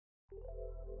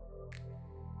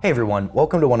Hey everyone,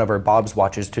 welcome to one of our Bob's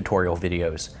Watches tutorial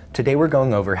videos. Today we're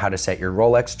going over how to set your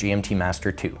Rolex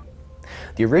GMT-Master II.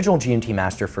 The original GMT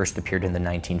Master first appeared in the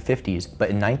 1950s, but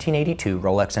in 1982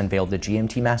 Rolex unveiled the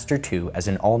GMT Master II as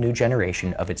an all-new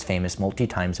generation of its famous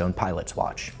multi-time zone pilot's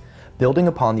watch. Building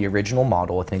upon the original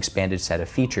model with an expanded set of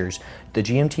features, the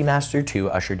GMT Master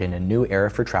II ushered in a new era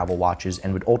for travel watches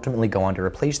and would ultimately go on to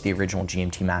replace the original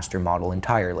GMT Master model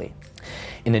entirely.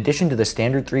 In addition to the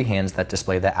standard 3 hands that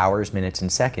display the hours, minutes,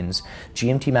 and seconds,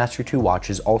 GMT Master II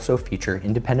watches also feature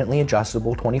independently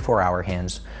adjustable 24-hour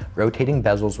hands, rotating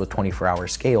bezels with 24-hour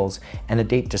scales, and a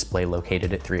date display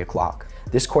located at 3 o'clock.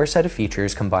 This core set of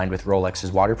features, combined with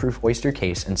Rolex's waterproof Oyster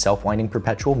case and self-winding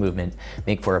Perpetual movement,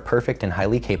 make for a perfect and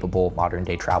highly capable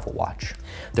modern-day travel watch.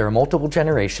 There are multiple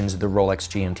generations of the Rolex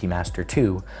GMT Master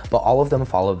II, but all of them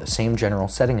follow the same general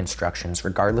setting instructions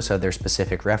regardless of their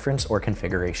specific reference or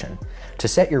configuration. To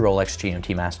set your Rolex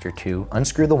GMT Master II,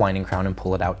 unscrew the winding crown and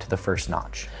pull it out to the first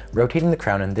notch. Rotating the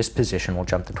crown in this position will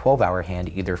jump the 12-hour hand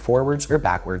either forwards or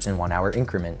backwards in 1-hour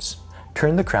increments.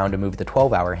 Turn the crown to move the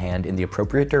 12-hour hand in the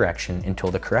appropriate direction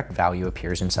until the correct value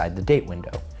appears inside the date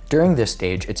window. During this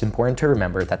stage, it's important to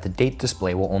remember that the date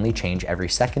display will only change every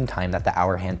second time that the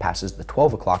hour hand passes the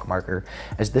 12 o'clock marker,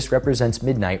 as this represents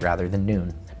midnight rather than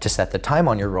noon. To set the time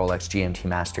on your Rolex GMT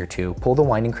Master II, pull the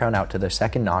winding crown out to the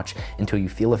second notch until you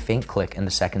feel a faint click and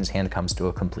the seconds hand comes to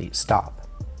a complete stop.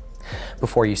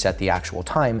 Before you set the actual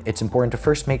time, it's important to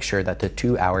first make sure that the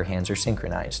 2-hour hands are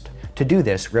synchronized. To do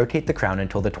this, rotate the crown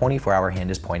until the 24-hour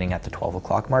hand is pointing at the 12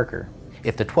 o'clock marker.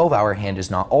 If the 12-hour hand is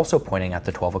not also pointing at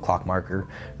the 12 o'clock marker,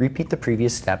 repeat the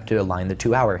previous step to align the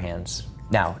 2-hour hands.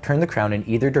 Now, turn the crown in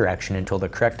either direction until the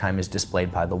correct time is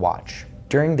displayed by the watch.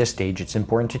 During this stage, it's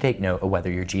important to take note of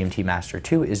whether your GMT Master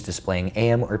II is displaying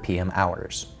AM or PM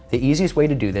hours. The easiest way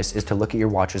to do this is to look at your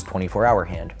watch's 24-hour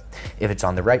hand. If it's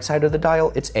on the right side of the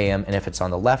dial, it's AM, and if it's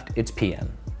on the left, it's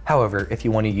PM. However, if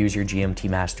you want to use your GMT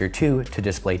Master II to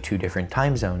display 2 different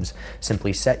time zones,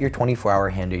 simply set your 24-hour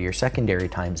hand to your secondary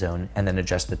time zone and then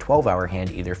adjust the 12-hour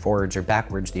hand either forwards or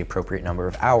backwards the appropriate number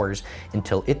of hours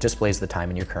until it displays the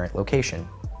time in your current location.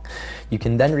 You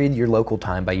can then read your local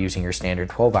time by using your standard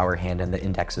 12-hour hand and the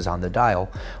indexes on the dial,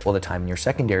 while the time in your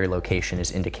secondary location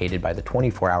is indicated by the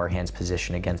 24-hour hand's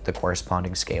position against the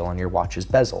corresponding scale on your watch's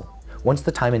bezel. Once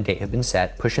the time and date have been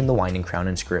set, push in the winding crown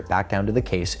and screw it back down to the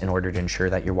case in order to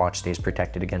ensure that your watch stays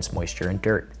protected against moisture and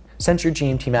dirt. Since your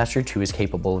GMT Master II is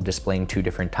capable of displaying 2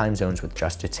 different time zones with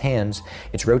just its hands,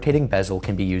 its rotating bezel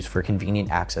can be used for convenient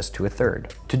access to a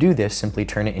third. To do this, simply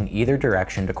turn it in either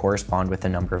direction to correspond with the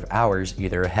number of hours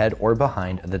either ahead or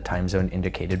behind the time zone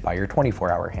indicated by your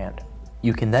 24-hour hand.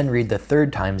 You can then read the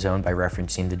third time zone by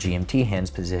referencing the GMT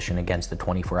hand's position against the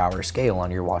 24-hour scale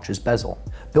on your watch's bezel.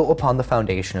 Built upon the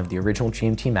foundation of the original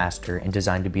GMT Master and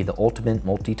designed to be the ultimate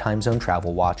multi-time zone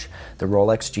travel watch, the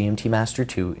Rolex GMT Master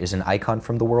II is an icon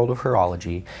from the world of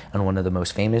horology and one of the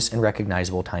most famous and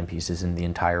recognizable timepieces in the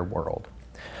entire world.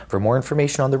 For more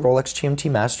information on the Rolex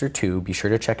GMT Master II, be sure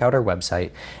to check out our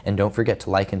website, and don't forget to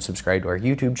like and subscribe to our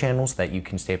YouTube channel so that you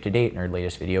can stay up to date in our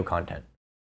latest video content.